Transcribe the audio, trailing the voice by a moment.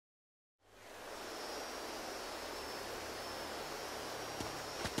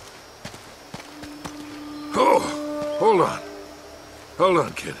Oh, hold on. Hold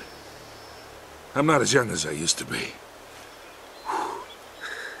on, kid. I'm not as young as I used to be.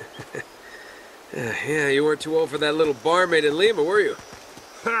 Yeah, you weren't too old for that little barmaid in Lima, were you?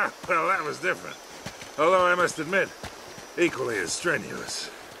 Ha! Well, that was different. Although I must admit, equally as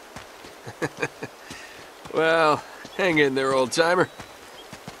strenuous. Well, hang in there, old-timer.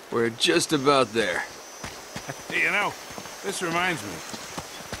 We're just about there. You know, this reminds me.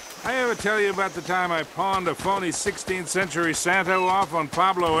 I ever tell you about the time I pawned a phony 16th century Santo off on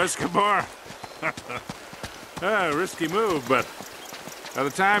Pablo Escobar? Risky move, but by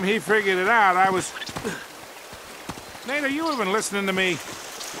the time he figured it out, I was... Nate, are you even listening to me?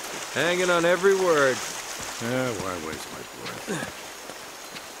 Hanging on every word. Why waste my breath?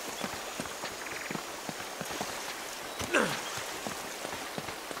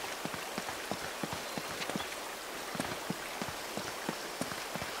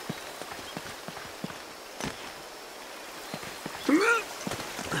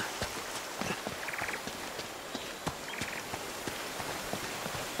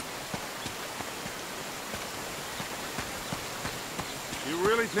 You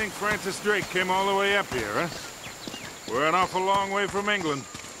really think Francis Drake came all the way up here, huh? We're an awful long way from England.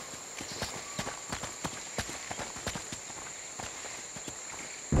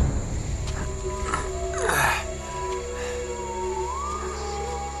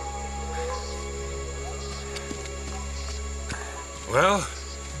 Well?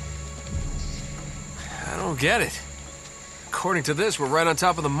 I don't get it. According to this, we're right on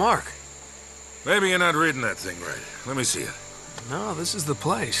top of the mark. Maybe you're not reading that thing right. Let me see it. No, this is the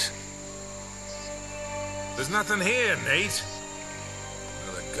place. There's nothing here, Nate.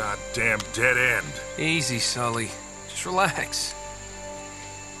 Another goddamn dead end. Easy, Sully. Just relax.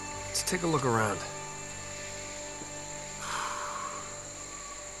 Let's take a look around.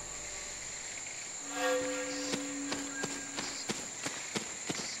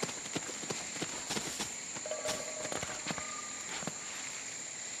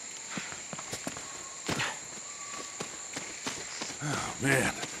 Oh,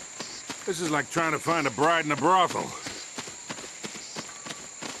 man. This is like trying to find a bride in a brothel.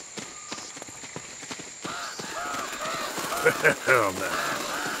 Hell no.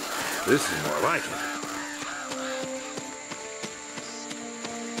 This is more like it.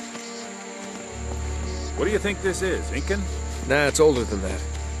 What do you think this is, Incan? Nah, it's older than that.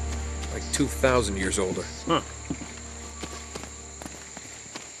 Like 2,000 years older. Huh.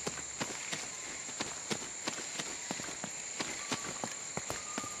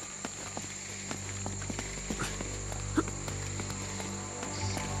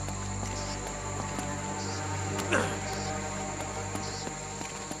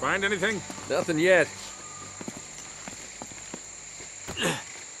 Find anything? Nothing yet.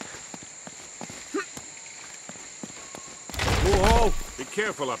 Whoa! Be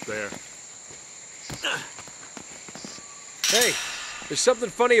careful up there. Hey, there's something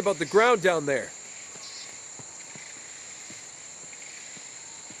funny about the ground down there.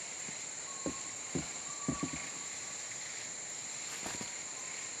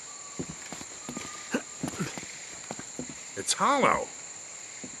 It's hollow.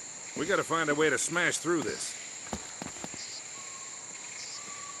 We gotta find a way to smash through this.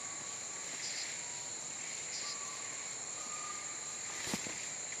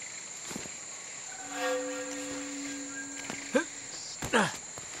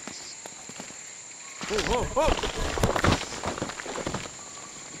 Oh, oh, oh.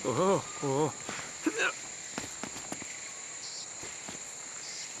 Oh, oh.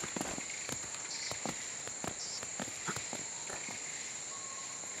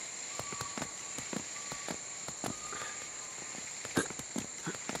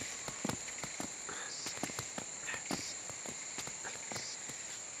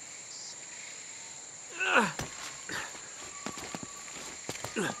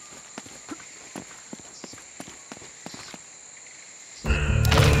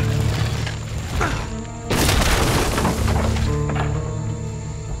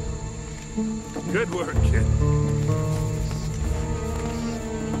 Good work, kid.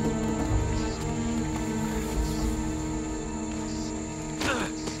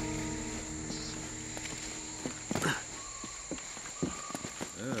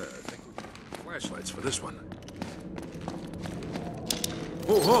 I think we need flashlights for this one.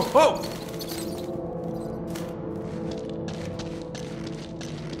 Oh, oh, oh!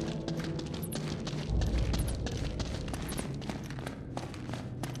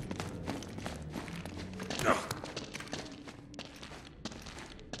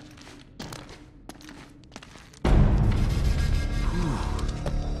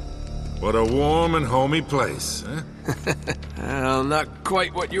 What a warm and homey place, huh? Well, not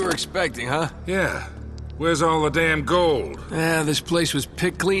quite what you were expecting, huh? Yeah. Where's all the damn gold? Yeah, this place was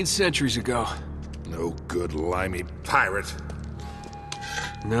picked clean centuries ago. No good limey pirate.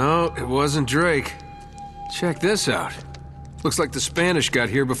 No, it wasn't Drake. Check this out. Looks like the Spanish got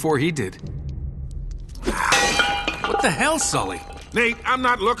here before he did. What the hell, Sully? Nate, I'm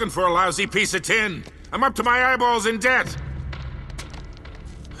not looking for a lousy piece of tin. I'm up to my eyeballs in debt.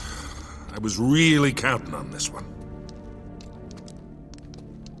 I was really counting on this one.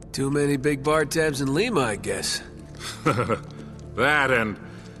 Too many big bar tabs in Lima, I guess. That and,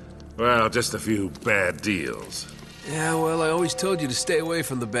 well, just a few bad deals. Yeah, well, I always told you to stay away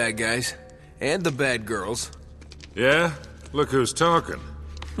from the bad guys. And the bad girls. Yeah? Look who's talking.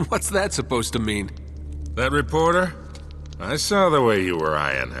 What's that supposed to mean? That reporter? I saw the way you were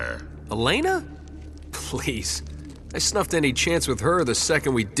eyeing her. Elena? Please. I snuffed any chance with her the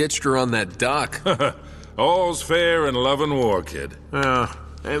second we ditched her on that dock. All's fair in love and war, kid.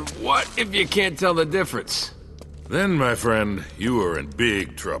 And what if you can't tell the difference? Then, my friend, you are in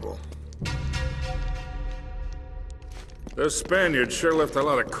big trouble. Those Spaniards sure left a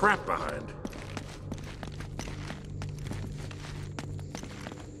lot of crap behind.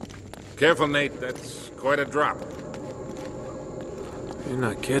 Careful, Nate. That's quite a drop. You're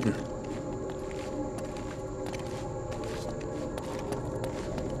not kidding.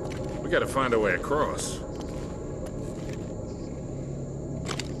 We gotta find a way across.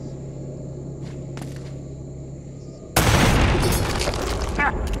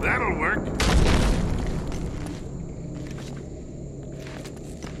 Ha! That'll work.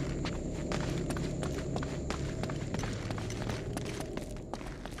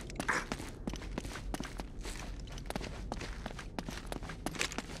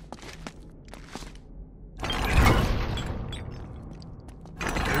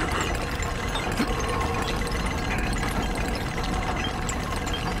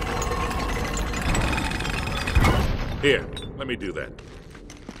 Here, let me do that.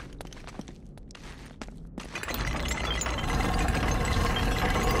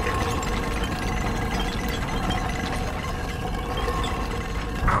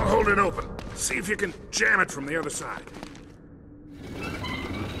 I'll hold it open. See if you can jam it from the other side.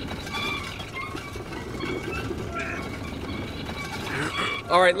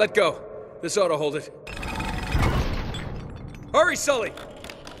 All right, let go. This ought to hold it. Hurry, Sully!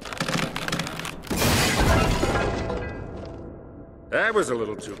 That was a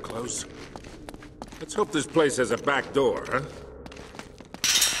little too close. Let's hope this place has a back door, huh?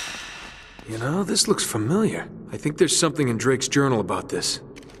 You know, this looks familiar. I think there's something in Drake's journal about this.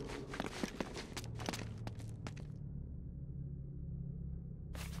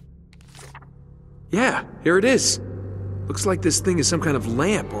 Yeah, here it is. Looks like this thing is some kind of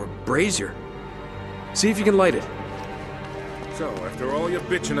lamp or brazier. See if you can light it. So, after all your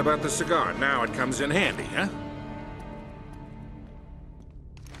bitching about the cigar, now it comes in handy, huh?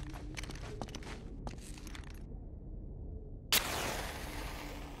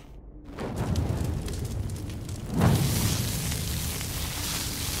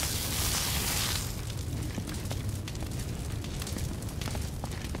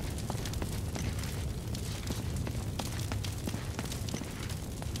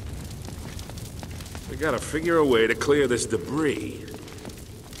 We gotta figure a way to clear this debris.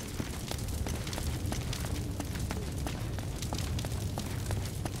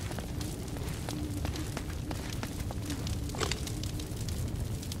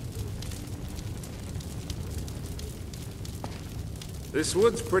 This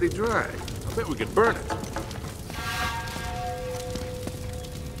wood's pretty dry. I bet we could burn it.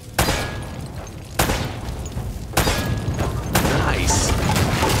 Nice.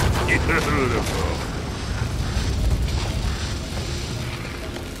 Beautiful.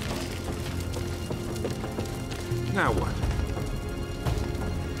 Now what?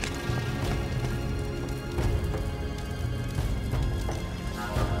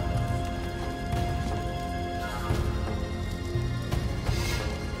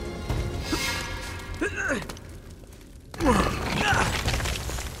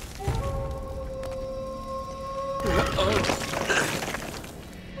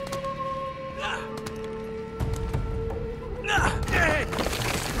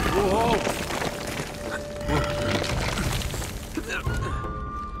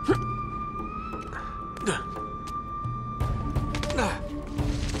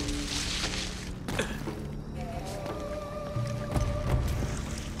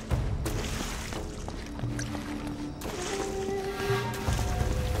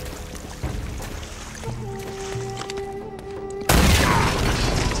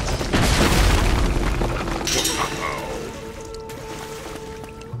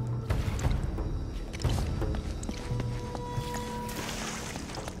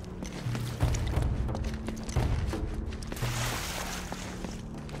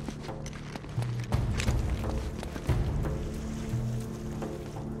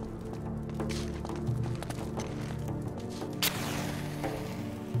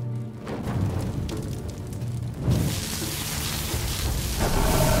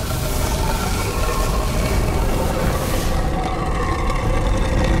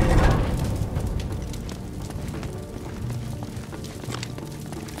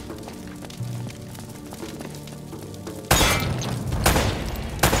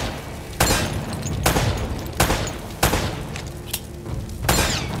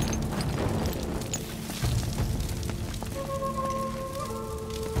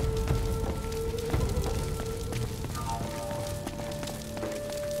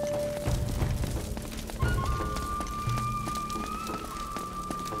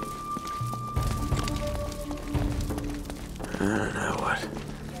 it.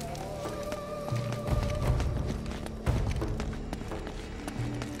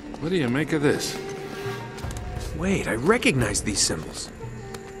 What do you make of this? Wait, I recognize these symbols.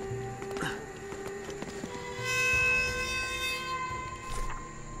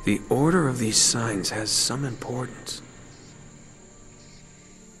 The order of these signs has some importance.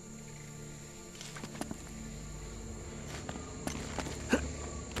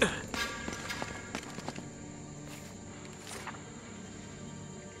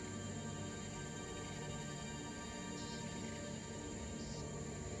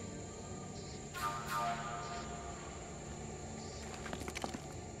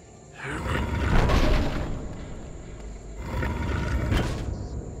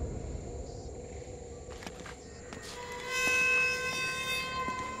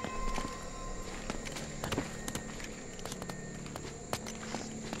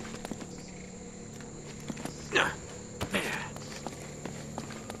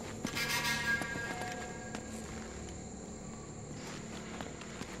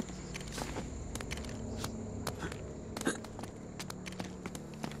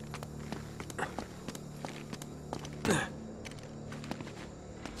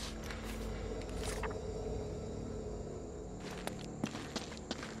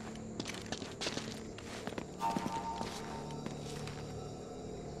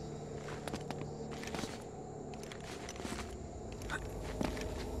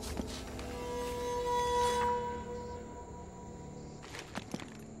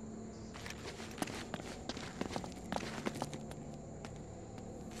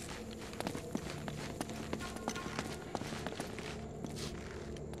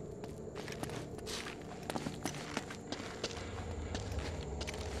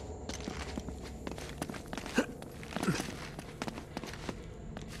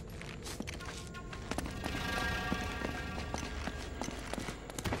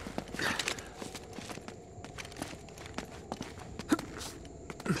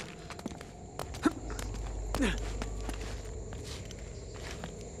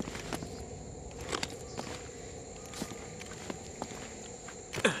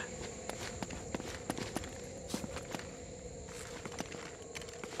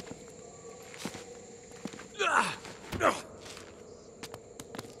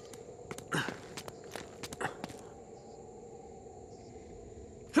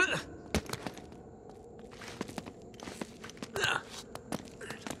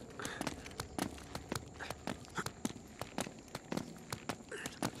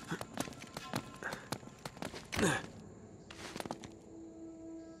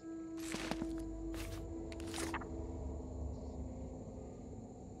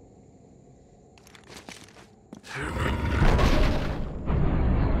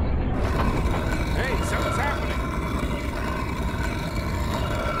 Hey, something's happening.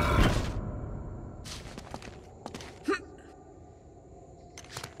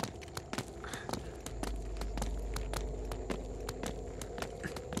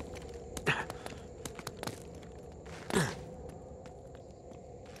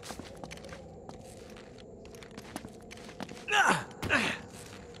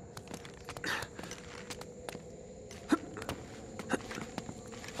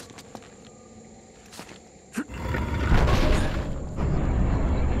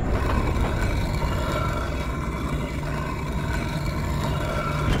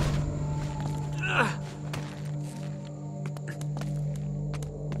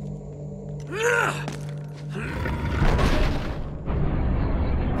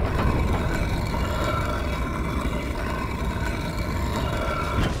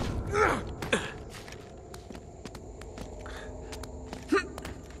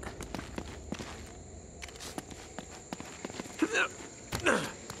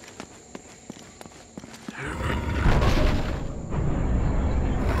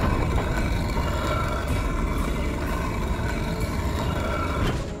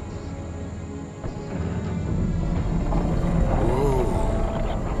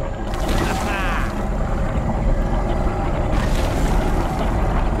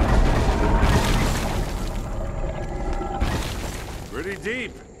 Pretty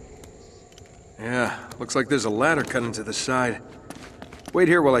deep. Yeah, looks like there's a ladder cut into the side. Wait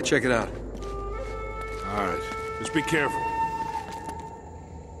here while I check it out. All right, just be careful.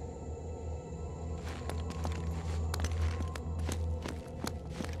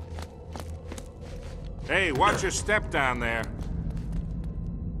 Hey, watch your step down there.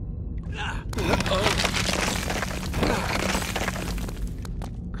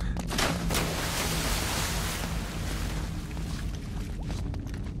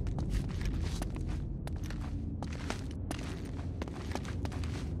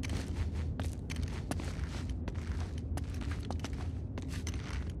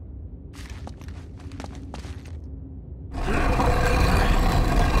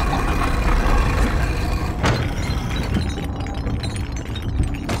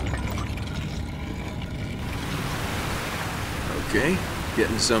 Okay,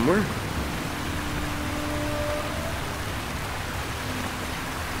 getting somewhere.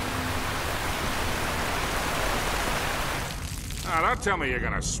 Now, don't tell me you're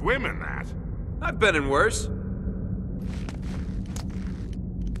gonna swim in that. I've been in worse.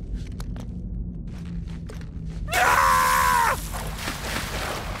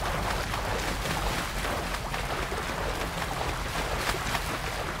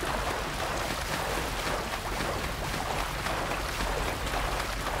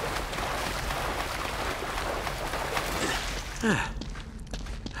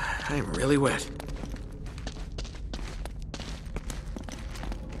 I'm really wet.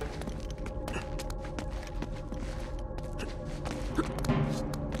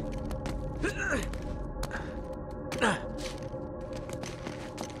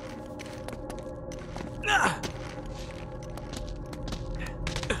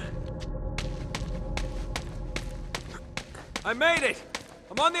 I made it!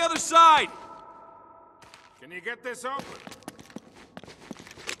 I'm on the other side! Can you get this open?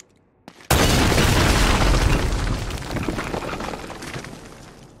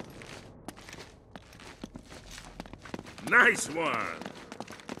 Nice one!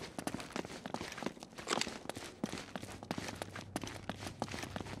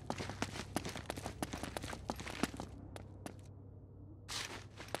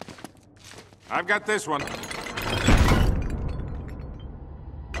 I've got this one.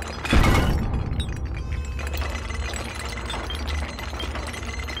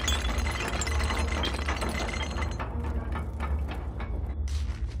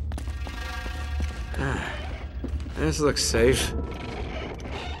 This looks safe.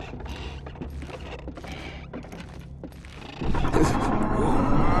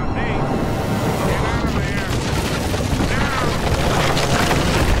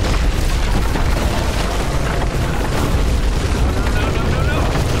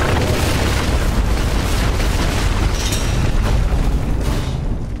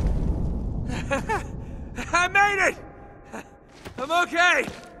 I made it! I'm okay!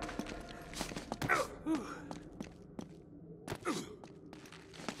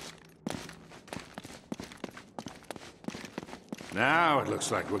 Now it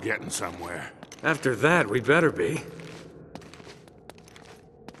looks like we're getting somewhere. After that, we better be.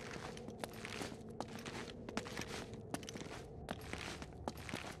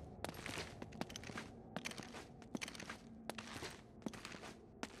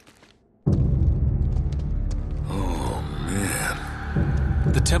 Oh,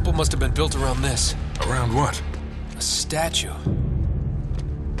 man. The temple must have been built around this. Around what? A statue.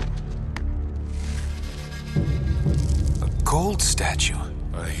 A gold statue.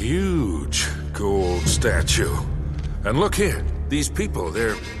 A huge gold statue. And look here, these people,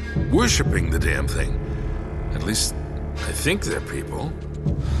 they're worshipping the damn thing. At least, I think they're people.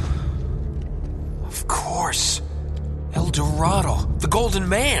 Of course. Eldorado, the Golden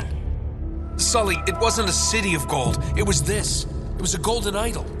Man. Sully, it wasn't a city of gold. It was this. It was a golden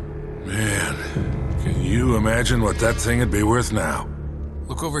idol. Man, can you imagine what that thing would be worth now?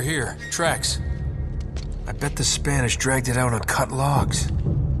 Look over here. Tracks. I bet the Spanish dragged it out on cut logs.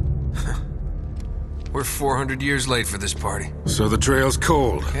 We're 400 years late for this party. So the trail's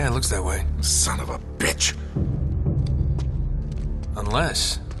cold. Yeah, it looks that way. Son of a bitch.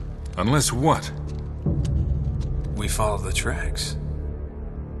 Unless Unless what? we follow the tracks.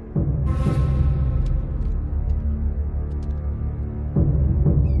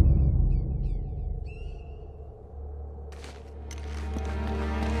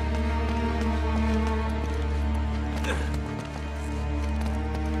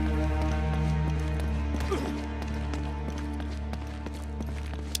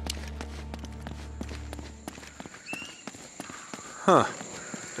 Huh.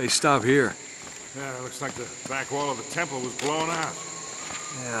 They stop here. Yeah, it looks like the back wall of the temple was blown out.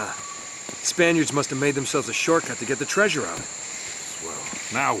 Yeah. Spaniards must have made themselves a shortcut to get the treasure out. Well,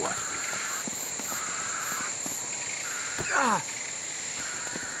 now what?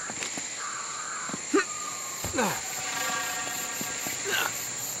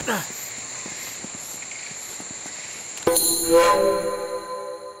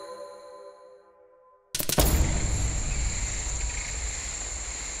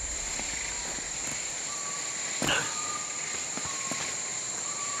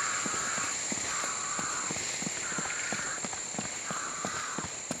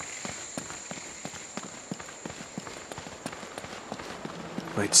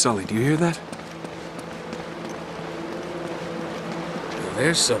 Wait, Sully, do you hear that? Well,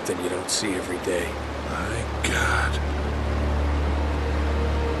 there's something you don't see every day. My God.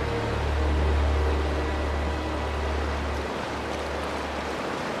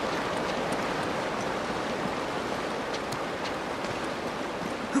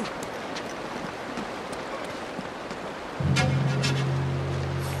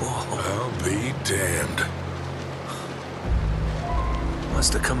 I'll be damned.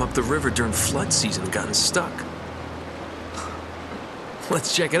 Must have come up the river during flood season and gotten stuck.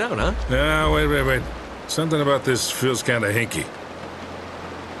 Let's check it out, huh? Now, wait. Something about this feels kind of hinky.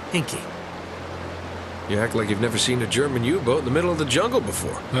 Hinky. You act like you've never seen a German U-boat in the middle of the jungle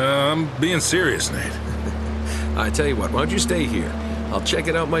before. I'm being serious, Nate. I tell you what, why don't you stay here? I'll check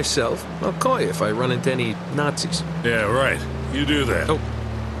it out myself. I'll call you if I run into any Nazis. Yeah, right. You do that. Oh,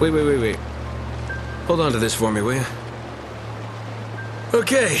 wait. Hold on to this for me, will you?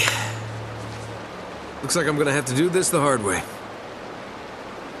 Okay. Looks like I'm gonna have to do this the hard way.